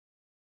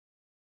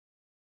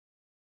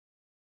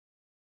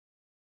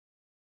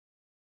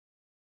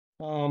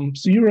So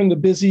you're in the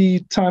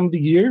busy time of the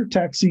year.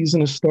 Tax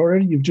season has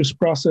started. You've just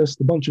processed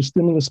a bunch of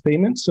stimulus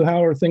payments. So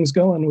how are things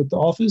going with the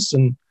office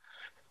and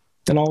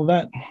all of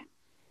that?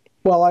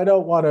 Well, I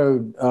don't want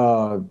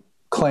to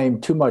claim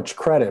too much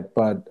credit,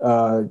 but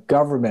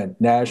government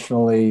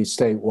nationally,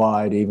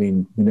 statewide,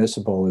 even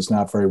municipal is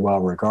not very well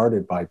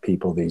regarded by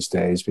people these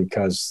days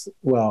because,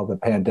 well, the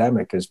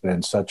pandemic has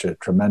been such a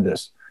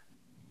tremendous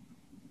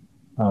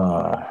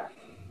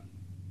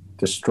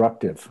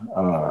destructive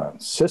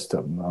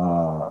system.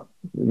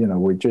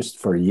 We just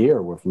for a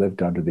year, we've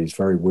lived under these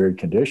very weird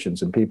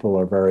conditions and people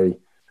are very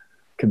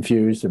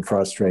confused and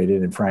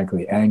frustrated and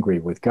frankly angry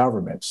with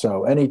government.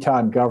 So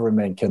anytime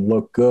government can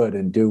look good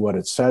and do what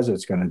it says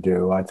it's going to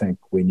do, I think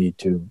we need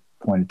to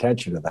point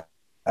attention to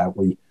that.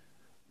 We,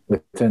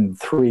 within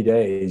 3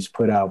 days,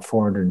 put out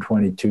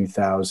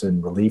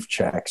 422,000 relief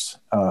checks,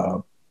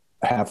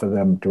 half of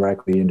them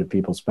directly into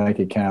people's bank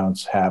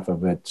accounts, half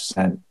of it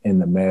sent in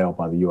the mail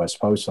by the U.S.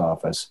 Post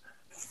Office.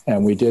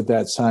 And we did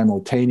that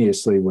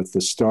simultaneously with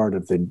the start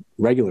of the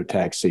regular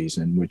tax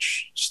season,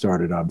 which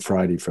started on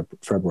Friday,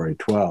 February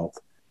 12th.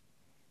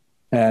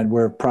 And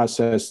we've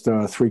processed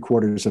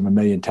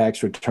 750,000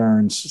 tax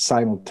returns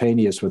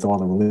simultaneous with all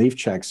the relief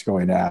checks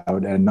going out.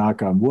 And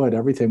knock on wood,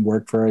 everything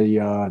worked very,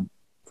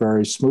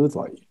 very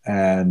smoothly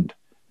and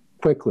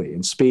quickly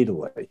and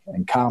speedily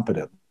and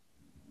competently.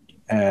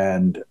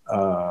 And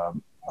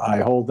I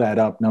hold that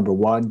up, number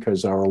one,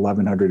 because our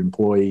 1,100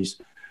 employees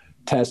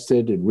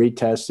tested and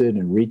retested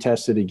and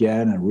retested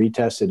again and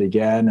retested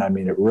again. I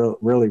mean, it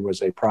really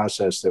was a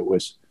process that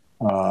was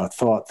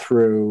thought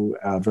through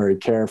very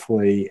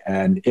carefully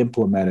and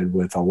implemented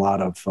with a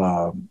lot of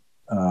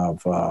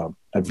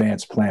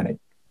advanced planning.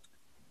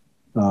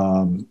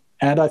 And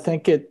I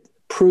think it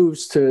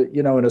proves to,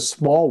 in a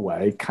small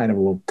way, kind of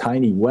a little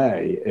tiny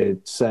way,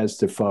 it says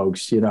to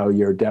folks,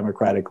 you're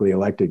democratically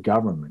elected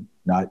government,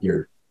 not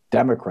your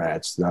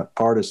Democrats, not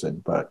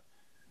partisan, but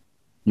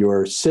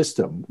your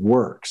system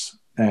works.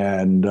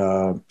 And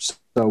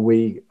so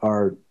we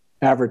are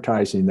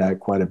advertising that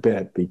quite a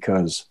bit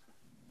because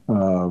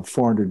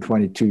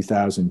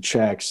 422,000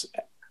 checks,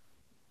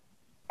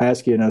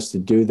 asking us to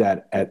do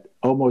that at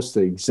almost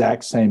the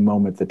exact same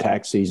moment the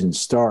tax season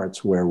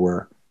starts, where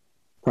we're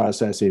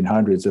processing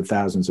hundreds of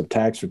thousands of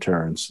tax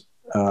returns.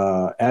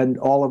 And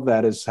all of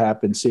that has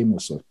happened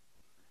seamlessly.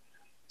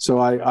 So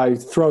I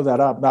throw that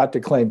up, not to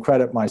claim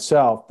credit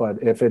myself,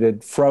 but if it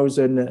had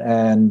frozen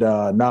and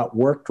not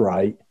worked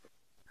right,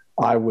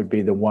 I would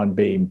be the one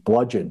being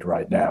bludgeoned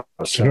right now.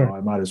 So sure.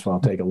 I might as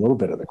well take a little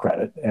bit of the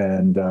credit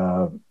and,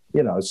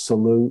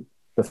 salute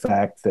the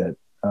fact that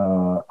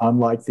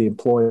unlike the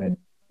employment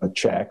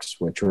checks,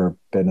 which have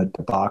been a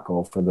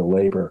debacle for the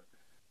labor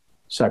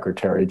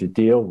secretary to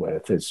deal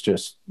with, it's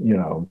just,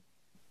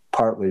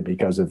 partly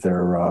because of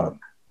their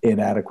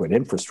inadequate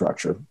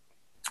infrastructure,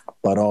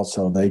 but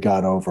also they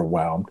got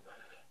overwhelmed.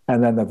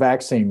 And then the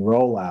vaccine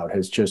rollout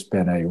has just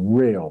been a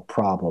real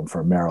problem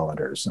for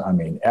Marylanders. I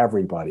mean,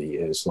 everybody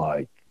is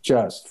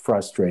just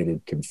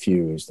frustrated,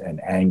 confused, and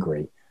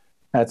angry.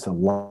 That's a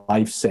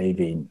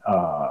life-saving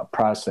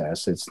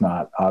process. It's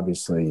not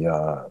obviously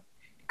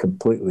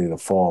completely the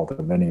fault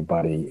of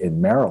anybody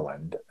in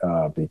Maryland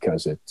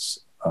because it's,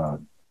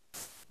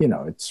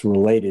 it's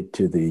related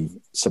to the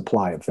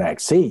supply of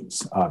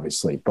vaccines,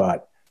 obviously,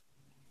 but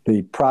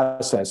the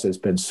process has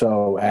been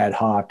so ad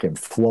hoc and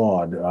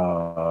flawed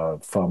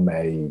from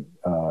a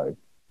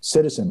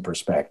citizen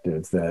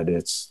perspective that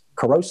it's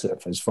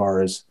corrosive as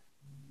far as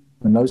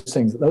when those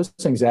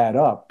things add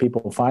up.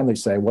 People finally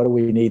say, what do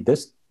we need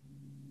this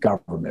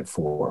government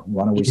for?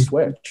 Why don't we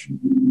switch?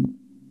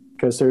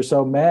 Because they're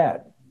so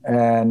mad.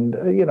 And,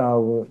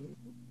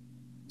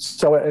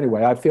 so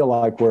anyway, I feel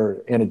like we're,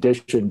 in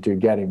addition to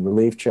getting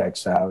relief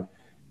checks out,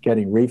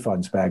 getting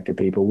refunds back to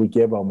people, we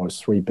give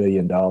almost $3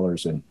 billion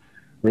in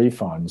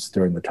refunds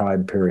during the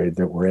time period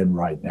that we're in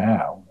right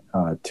now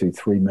to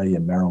 3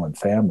 million Maryland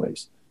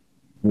families.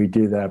 We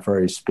do that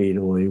very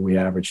speedily. We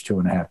average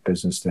 2.5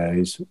 business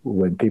days.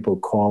 When people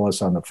call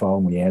us on the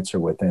phone, we answer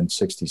within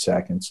 60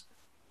 seconds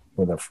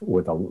with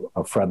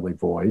a friendly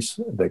voice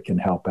that can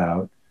help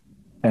out.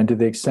 And to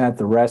the extent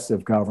the rest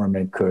of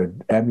government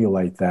could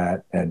emulate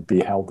that and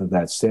be held to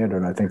that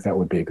standard, I think that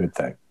would be a good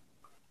thing.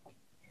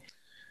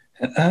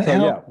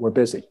 We're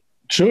busy.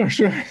 Sure.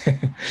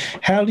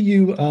 How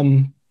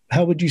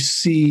would you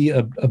see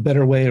a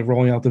better way of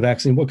rolling out the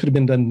vaccine? What could have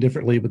been done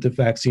differently with the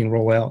vaccine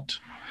rollout?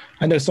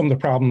 I know some of the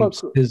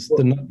problems is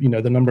the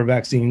number of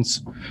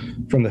vaccines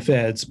from the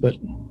feds, but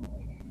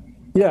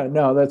yeah,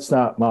 no, that's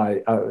not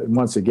my.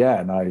 Once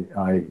again,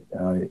 I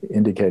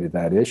indicated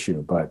that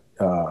issue, but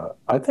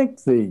I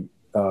think the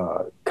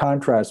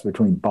contrast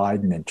between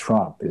Biden and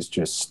Trump is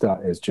just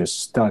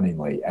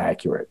stunningly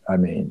accurate. I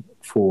mean,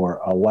 for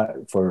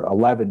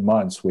 11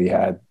 months we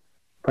had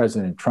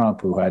President Trump,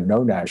 who had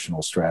no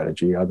national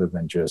strategy other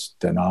than just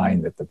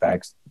denying that the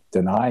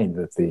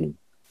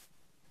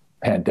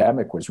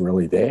pandemic was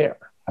really there.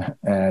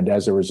 And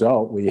as a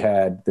result, we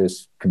had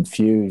this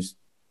confused,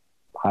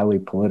 highly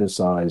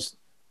politicized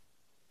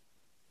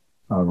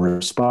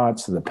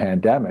response to the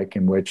pandemic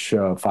in which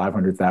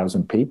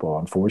 500,000 people,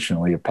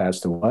 unfortunately, have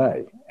passed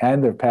away.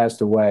 And they've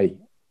passed away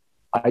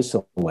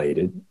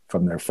isolated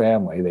from their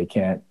family. They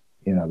can't,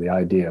 the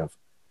idea of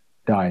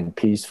dying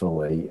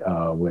peacefully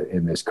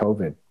in this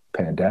COVID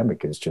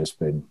pandemic has just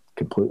been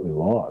completely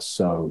lost.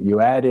 So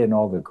you add in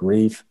all the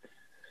grief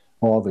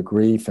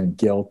and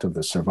guilt of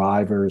the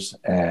survivors,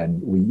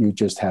 and you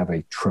just have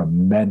a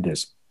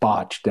tremendous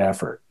botched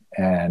effort.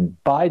 And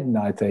Biden,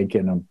 I think,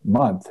 in a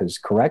month has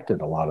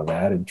corrected a lot of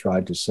that and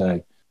tried to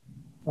say,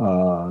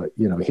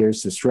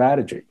 here's the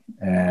strategy,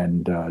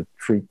 and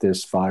treat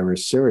this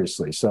virus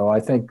seriously. So I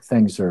think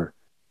things are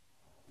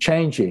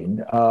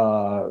changing.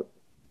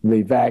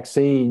 The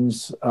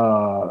vaccines,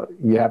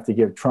 you have to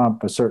give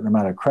Trump a certain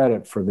amount of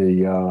credit for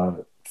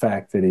the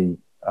fact that he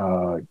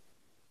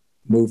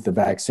moved the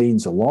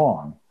vaccines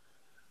along.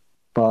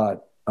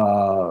 But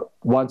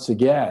once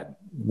again,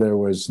 there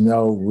was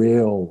no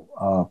real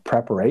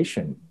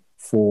preparation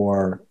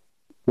for,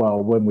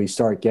 when we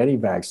start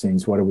getting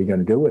vaccines, what are we going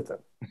to do with them?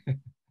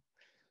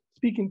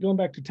 Going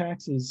back to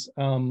taxes,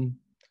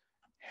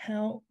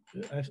 how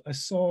I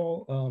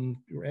saw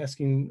you were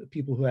asking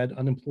people who had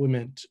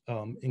unemployment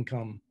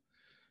income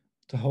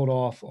to hold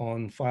off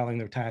on filing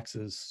their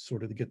taxes,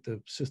 sort of to get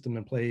the system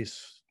in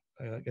place,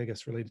 I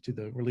guess related to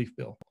the relief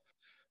bill.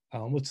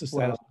 What's the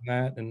status on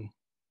that? And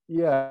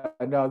yeah,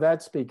 no,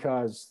 that's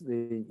because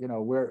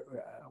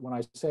when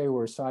I say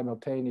we're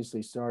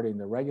simultaneously starting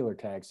the regular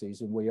tax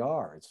season, we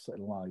are. It's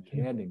like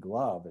hand in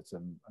glove. It's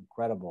an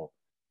incredible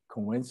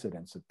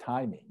coincidence of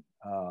timing.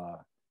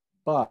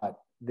 But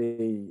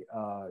the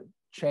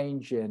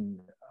change in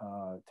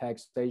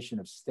taxation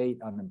of state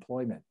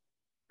unemployment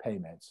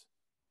payments,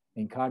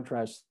 in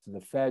contrast to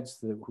the feds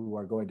who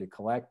are going to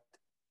collect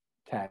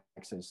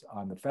taxes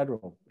on the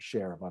federal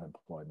share of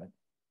unemployment,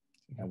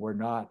 and we're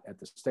not at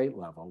the state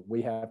level,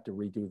 we have to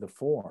redo the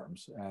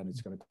forms, and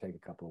it's going to take a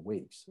couple of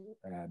weeks.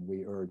 And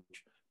we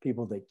urge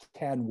people that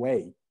can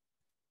wait,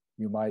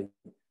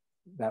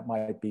 that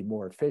might be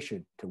more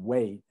efficient to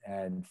wait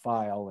and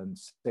file and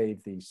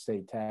save the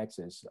state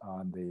taxes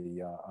on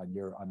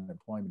your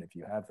unemployment if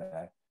you have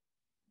that,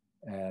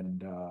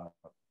 and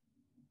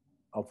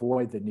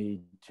avoid the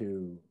need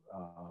to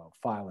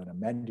file an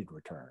amended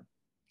return.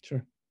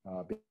 Sure.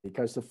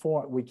 Because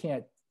we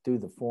can't do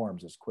the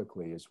forms as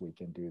quickly as we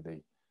can do the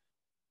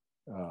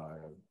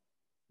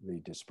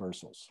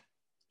dispersals.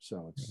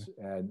 So it's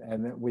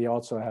and we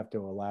also have to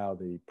allow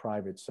the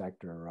private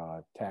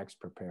sector tax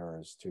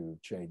preparers to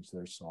change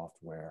their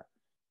software.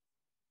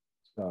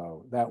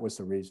 So that was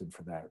the reason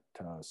for that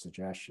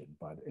suggestion,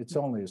 but it's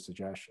only a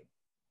suggestion.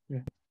 Yeah.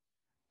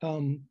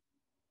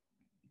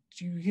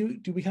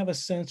 Do we have a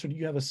sense, or do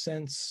you have a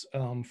sense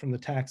from the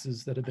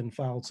taxes that have been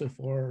filed so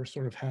far,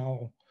 sort of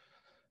how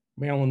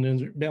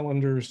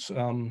Marylanders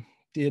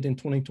did in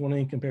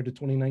 2020 compared to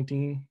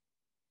 2019?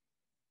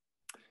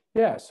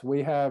 Yes,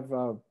 we have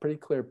a pretty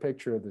clear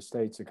picture of the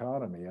state's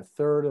economy. A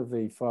third of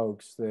the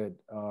folks that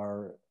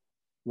are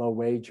low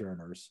wage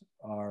earners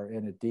are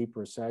in a deep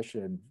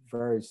recession,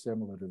 very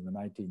similar to the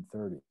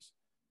 1930s.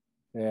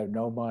 They have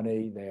no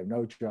money, they have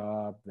no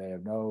job, they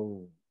have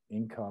no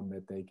income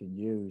that they can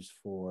use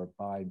for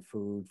buying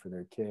food for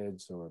their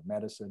kids or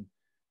medicine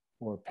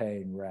or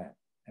paying rent.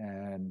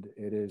 And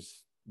it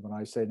is, when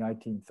I say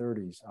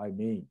 1930s, I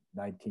mean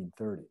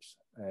 1930s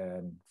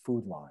and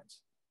food lines.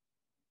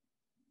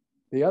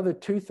 The other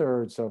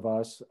 2/3 of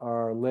us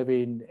are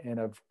living in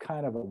a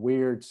kind of a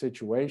weird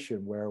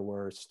situation where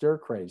we're stir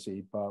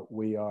crazy, but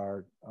we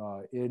are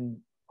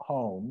in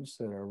homes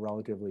that are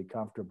relatively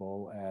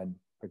comfortable and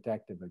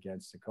protective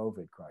against the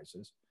COVID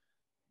crisis.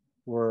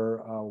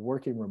 We're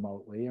working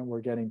remotely and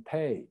we're getting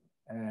paid.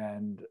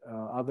 And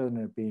other than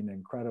it being an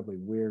incredibly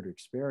weird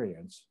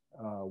experience,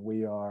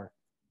 we are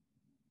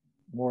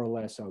more or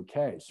less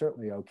okay,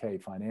 certainly okay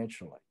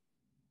financially.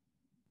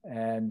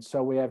 And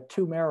so we have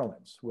two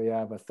Marylands. We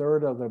have a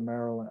third of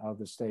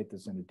the state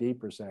that's in a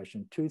deep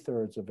recession,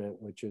 2/3 of it,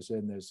 which is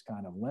in this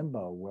kind of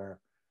limbo where,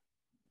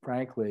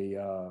 frankly,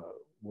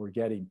 we're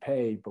getting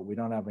paid, but we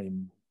don't have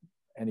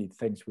any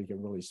things we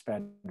can really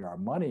spend our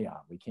money on.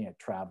 We can't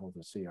travel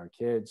to see our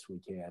kids. We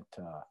can't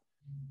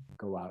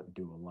go out and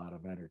do a lot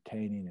of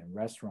entertaining in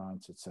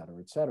restaurants, et cetera,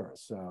 et cetera.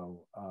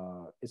 So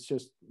it's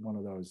just one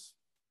of those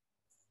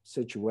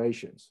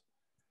situations.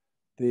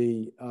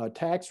 The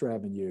tax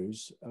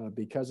revenues,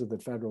 because of the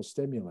federal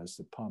stimulus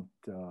that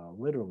pumped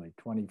literally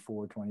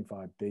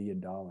 $25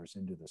 billion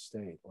into the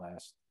state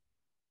last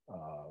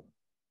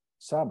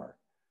summer,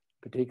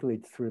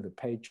 particularly through the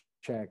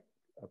Paycheck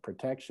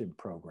Protection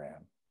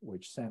Program,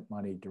 which sent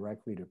money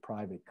directly to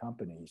private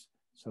companies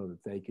so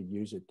that they could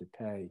use it to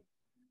pay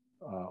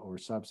or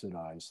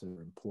subsidize their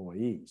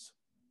employees.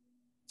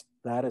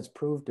 That has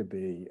proved to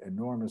be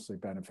enormously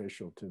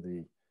beneficial to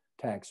the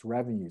tax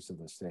revenues of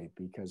the state,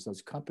 because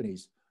those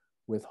companies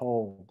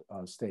withhold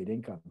state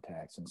income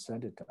tax and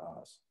send it to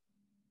us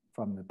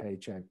from the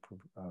Paycheck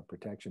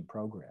Protection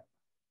Program.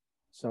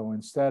 So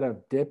instead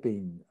of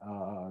dipping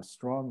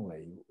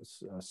suddenly,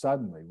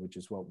 which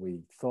is what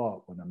we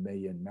thought when 1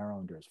 million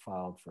Marylanders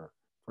filed for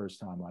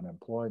first-time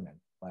unemployment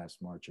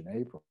last March and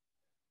April.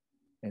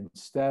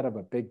 Instead of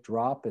a big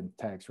drop in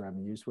tax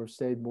revenues, we've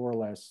stayed more or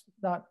less,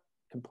 not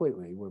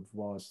completely, we've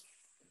lost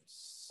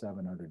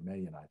 700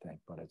 million, I think,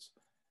 but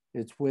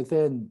it's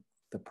within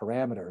the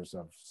parameters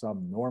of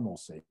some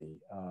normalcy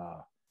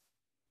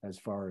as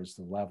far as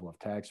the level of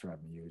tax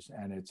revenues.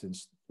 And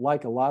it's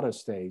like a lot of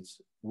states,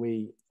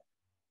 we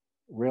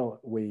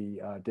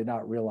did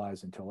not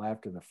realize until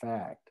after the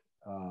fact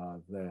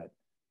that,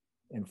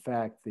 in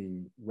fact,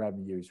 the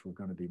revenues were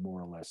going to be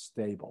more or less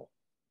stable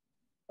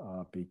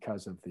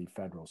because of the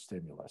federal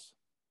stimulus.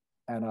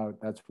 And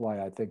that's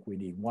why I think we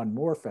need one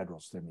more federal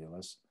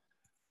stimulus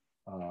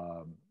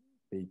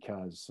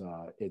because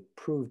it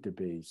proved to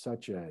be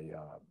such a,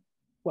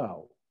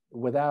 well,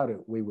 without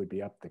it, we would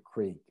be up the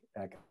creek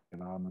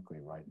economically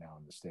right now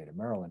in the state of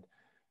Maryland.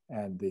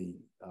 And the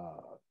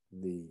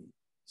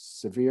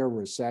severe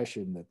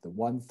recession that the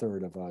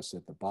 1/3 of us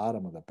at the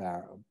bottom of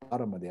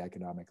the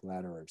economic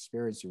ladder are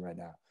experiencing right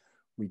now,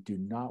 we do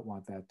not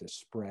want that to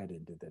spread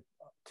into the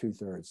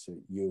 2/3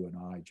 that you and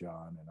I,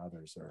 John, and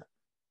others are,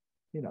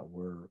 you know,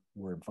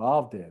 we're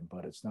involved in,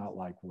 but it's not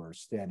like we're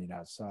standing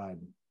outside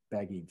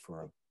begging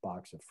for a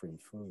box of free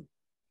food.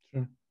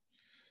 Sure.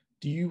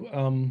 Do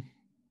you,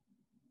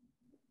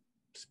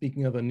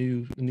 speaking of a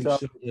new so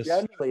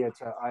stimulus,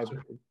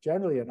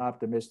 generally an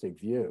optimistic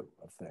view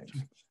of things.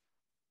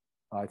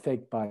 I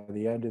think by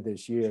the end of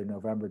this year,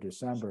 November,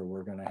 December,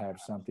 we're going to have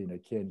something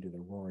akin to the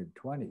Roaring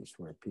 '20s,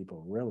 where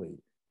people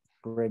really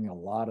bring a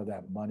lot of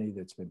that money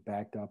that's been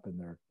backed up in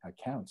their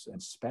accounts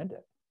and spend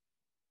it.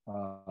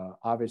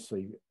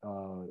 Obviously,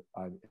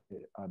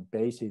 I'm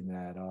basing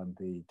that on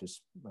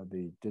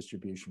the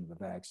distribution of the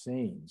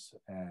vaccines.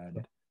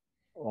 And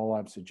all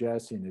I'm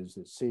suggesting is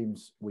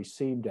we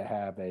seem to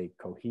have a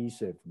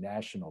cohesive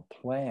national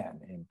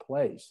plan in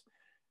place.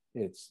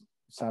 It's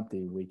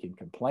something we can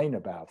complain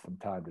about from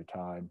time to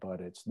time, but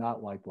it's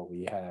not like what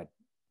we had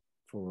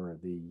for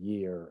the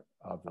year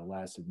of the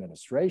last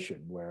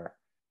administration, where,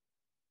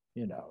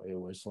 you know, it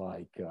was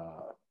like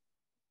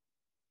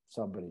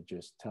somebody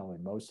just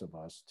telling most of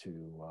us to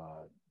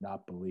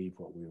not believe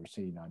what we were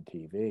seeing on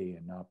TV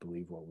and not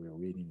believe what we were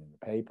reading in the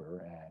paper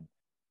and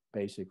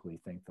basically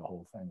think the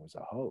whole thing was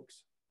a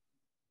hoax.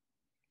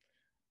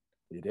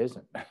 It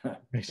isn't.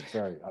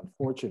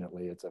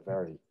 Unfortunately, it's a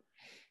very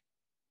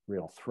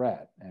real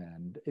threat,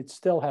 and it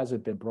still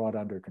hasn't been brought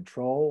under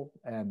control,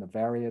 and the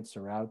variants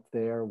are out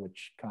there,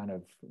 which kind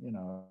of, you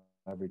know,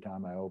 every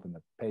time I open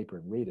the paper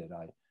and read it,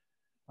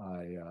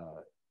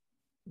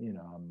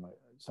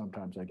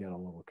 sometimes I get a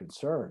little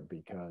concerned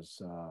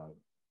because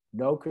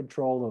no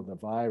control of the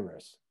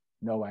virus,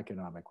 no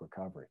economic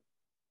recovery.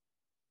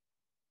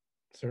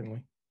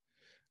 Certainly.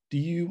 Do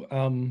you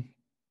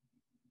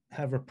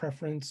have a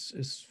preference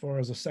as far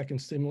as a second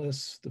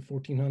stimulus, the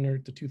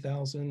 1,400, the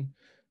 2,000,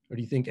 or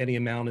do you think any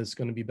amount is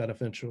going to be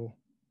beneficial?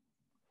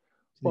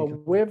 Well,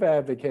 we've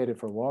advocated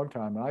for a long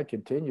time, and I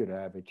continue to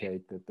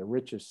advocate that the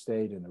richest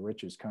state and the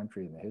richest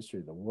country in the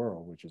history of the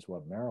world, which is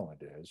what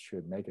Maryland is,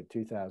 should make a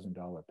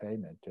 $2,000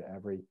 payment to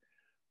every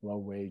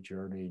low-wage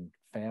earning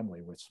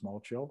family with small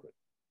children.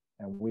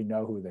 And we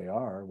know who they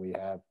are.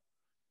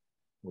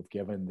 We've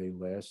given the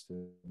list,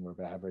 and we've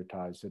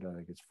advertised it. I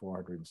think it's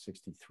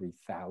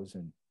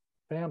 463,000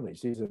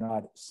 families. These are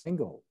not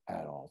single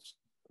adults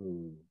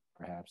who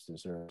perhaps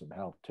deserve some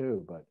help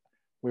too, but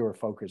we were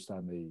focused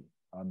on the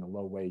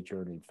low-wage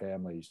earning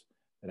families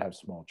that have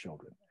small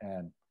children.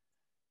 And,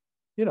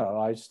 you know,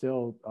 I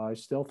still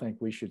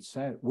think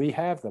we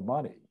have the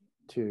money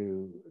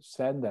to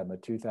send them a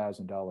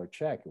 $2,000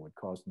 check. It would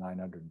cost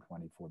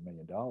 $924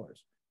 million.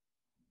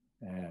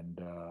 And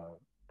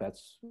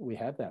we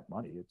have that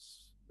money.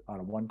 It's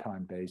on a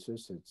one-time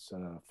basis. It's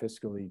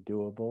fiscally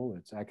doable.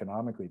 It's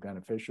economically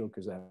beneficial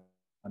because that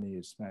money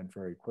is spent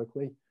very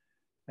quickly.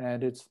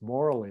 And it's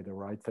morally the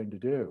right thing to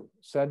do.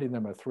 Sending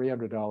them a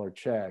 $300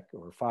 check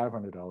or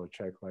 $500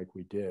 check like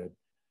we did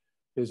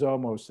is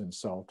almost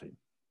insulting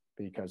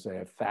because they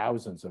have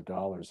thousands of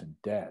dollars in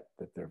debt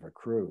that they've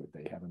accrued.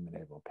 They haven't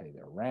been able to pay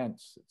their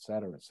rents, et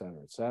cetera, et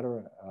cetera, et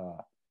cetera.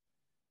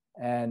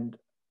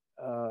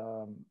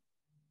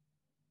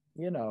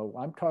 You know,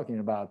 I'm talking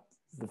about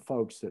the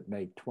folks that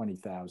make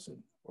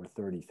 20,000 or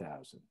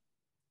 30,000.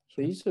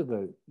 Sure. These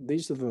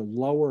are the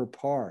lower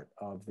part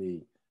of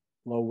the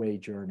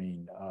low-wage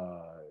earning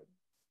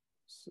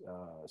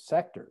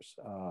sectors.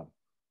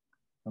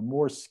 The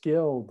more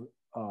skilled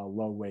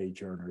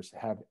low-wage earners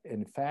have,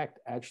 in fact,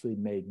 actually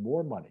made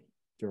more money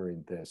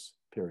during this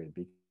period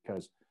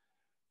because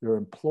their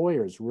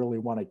employers really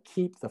want to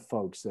keep the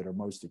folks that are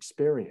most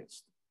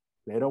experienced.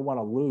 They don't want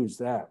to lose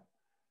them,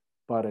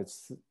 but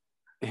it's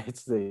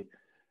the,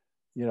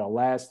 you know,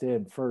 last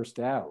in, first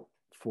out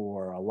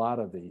for a lot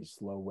of these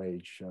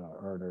low-wage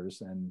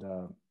earners. And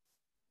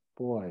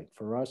boy,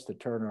 for us to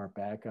turn our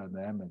back on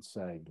them and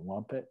say,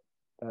 lump it,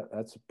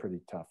 that's a pretty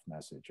tough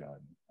message.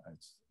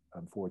 It's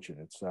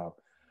unfortunate. So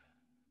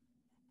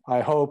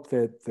I hope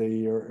that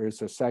there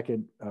is a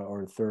second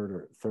or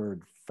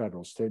third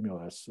federal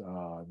stimulus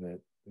that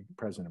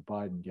President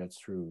Biden gets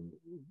through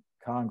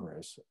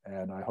Congress,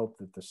 and I hope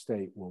that the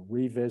state will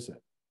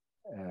revisit.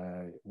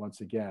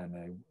 Once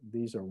again,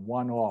 these are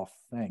one-off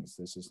things.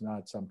 This is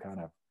not some kind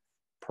of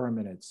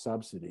permanent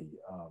subsidy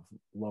of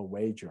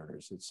low-wage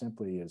earners. It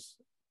simply is,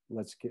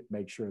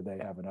 make sure they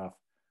have enough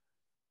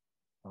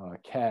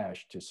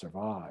cash to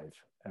survive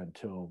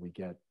until we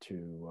get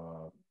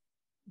to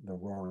the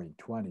roaring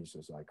 20s,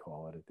 as I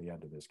call it, at the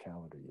end of this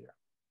calendar year,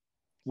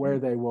 where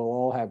they will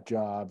all have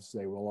jobs,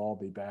 they will all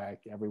be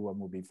back, everyone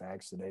will be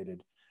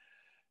vaccinated,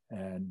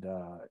 and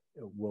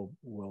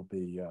we'll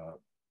be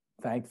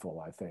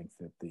thankful, I think,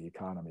 that the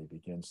economy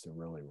begins to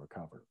really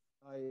recover.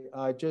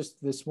 I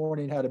just this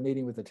morning had a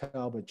meeting with the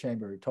Talbot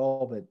Chamber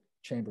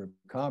of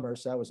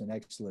Commerce. That was an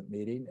excellent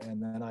meeting.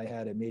 And then I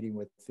had a meeting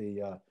with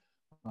the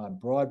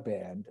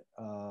broadband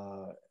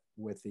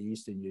with the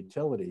Easton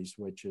Utilities,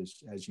 which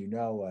is, as you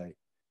know, a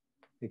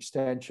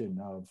extension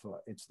of,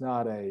 it's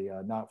not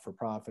a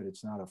not-for-profit,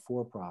 it's not a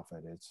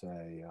for-profit, it's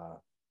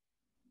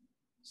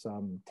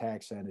some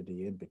tax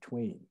entity in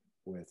between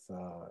with,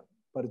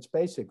 but it's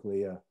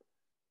basically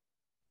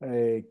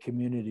a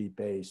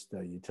community-based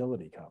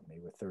utility company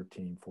with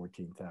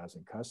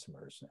 14,000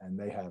 customers. And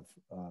they have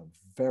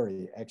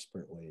very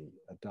expertly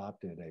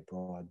adopted a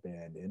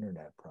broadband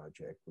internet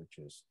project, which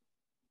is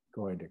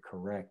going to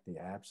correct the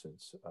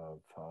absence of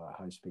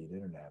high-speed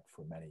internet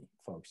for many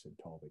folks in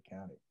Talbot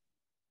County.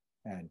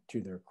 And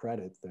to their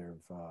credit,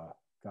 they've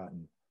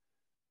gotten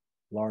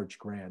large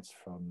grants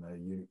from the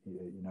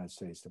United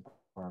States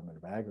Department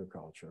of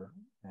Agriculture,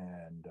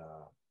 and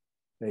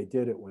they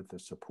did it with the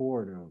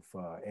support of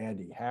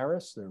Andy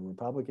Harris, the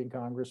Republican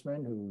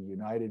congressman, who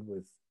united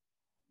with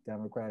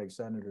Democratic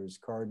Senators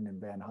Cardin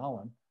and Van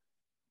Hollen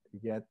to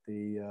get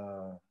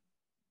the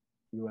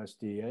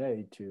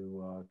USDA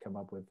to come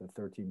up with a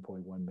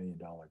 $13.1 million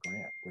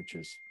grant, which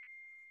is,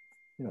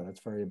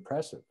 that's very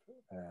impressive.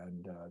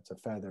 And it's a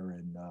feather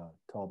in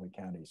Talbot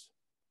County's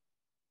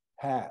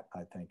hat,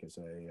 I think, as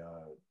in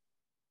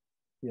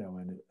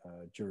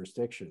a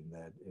jurisdiction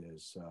that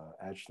is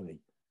actually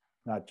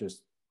not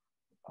just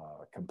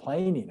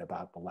complaining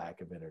about the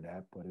lack of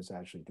internet, but is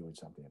actually doing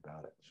something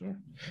about it. Sure.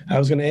 I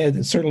was going to add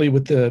that certainly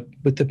with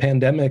the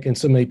pandemic and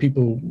so many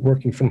people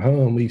working from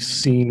home, we've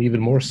seen even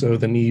more so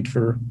the need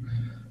for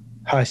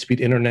high-speed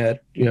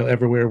internet,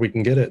 everywhere we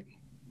can get it.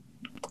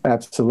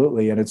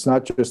 Absolutely. And it's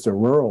not just a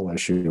rural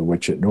issue,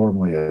 which it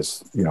normally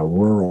is,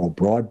 rural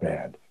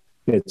broadband.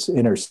 It's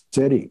inner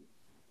city.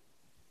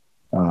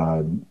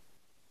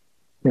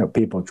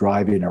 People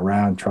driving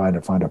around trying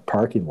to find a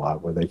parking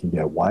lot where they can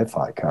get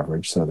Wi-Fi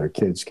coverage so their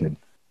kids can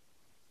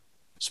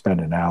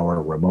spend an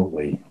hour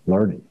remotely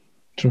learning.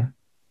 Sure.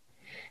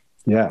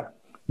 Yeah,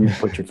 you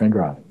put your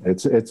finger on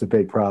it. It's a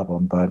big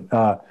problem,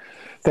 but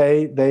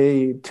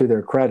they, to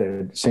their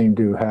credit, seem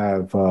to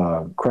have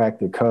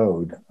cracked the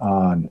code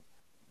on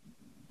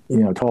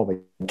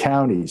Talbot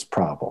County's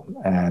problem,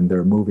 and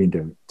they're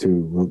moving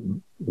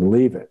to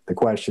relieve it. The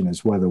question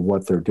is whether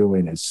what they're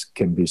doing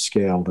can be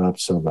scaled up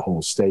so the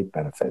whole state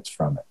benefits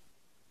from it.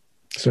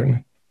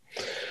 Certainly.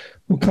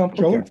 Well,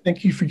 Comptroller,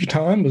 Thank you for your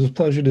time. It was a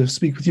pleasure to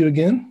speak with you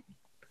again.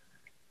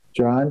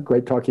 John,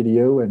 great talking to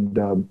you,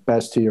 and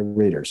best to your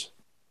readers.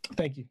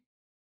 Thank you.